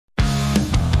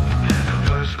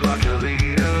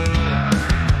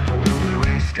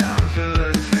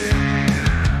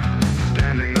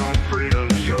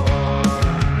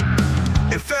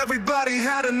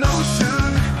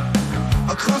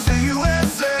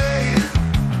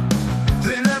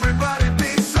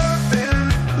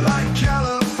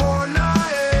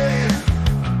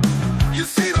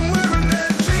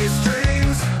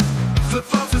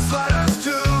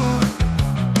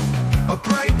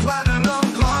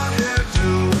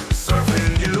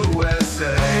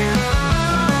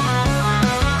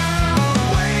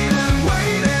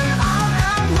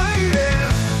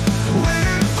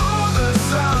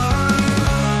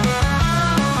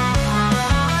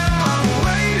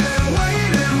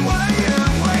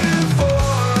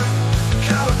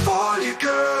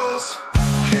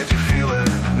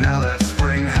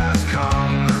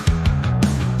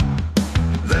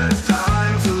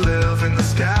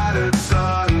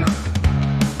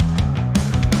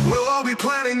be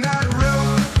planning that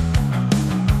route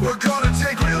we're gonna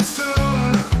take real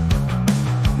soon.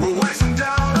 We're waxing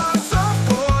down on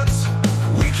surfboards,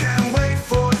 we can't wait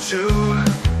for June.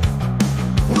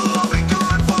 We'll all be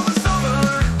gone for the summer,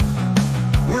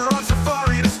 we're on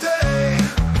safari to stay,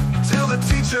 till the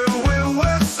teacher will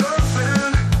wear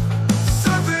surfing,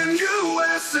 Surfin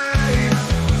USA.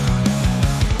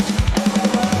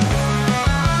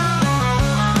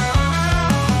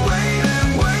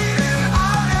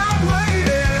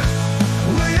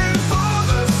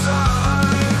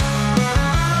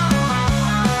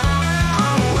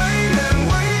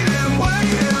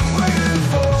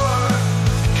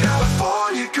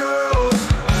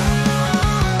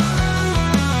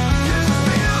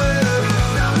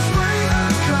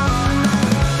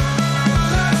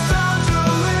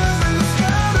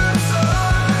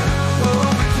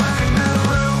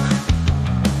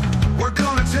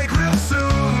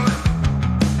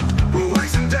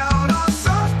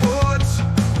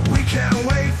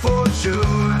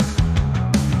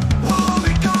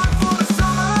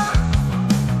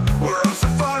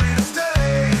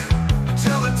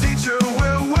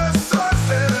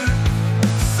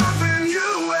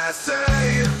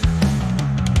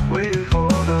 Waiting for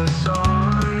the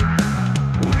sun,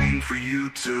 waiting for you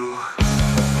to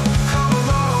come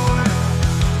along,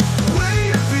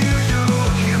 waiting for you to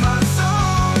hear my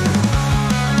song.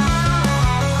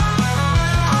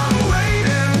 I'm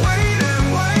waiting, waiting,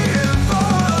 waiting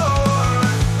for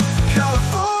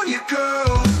California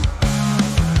girls.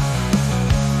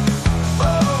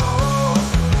 Oh,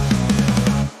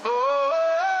 oh,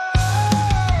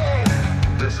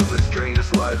 this is the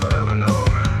strangest life I've ever known.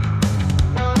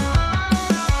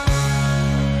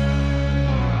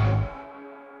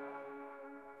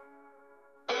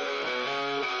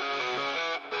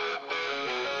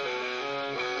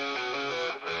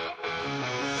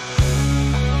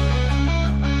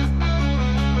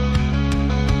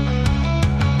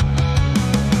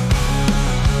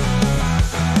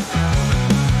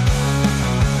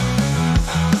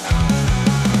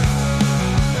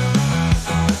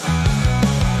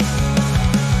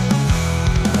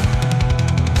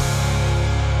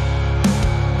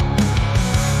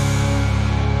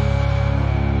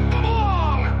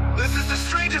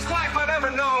 Life I've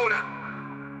ever known.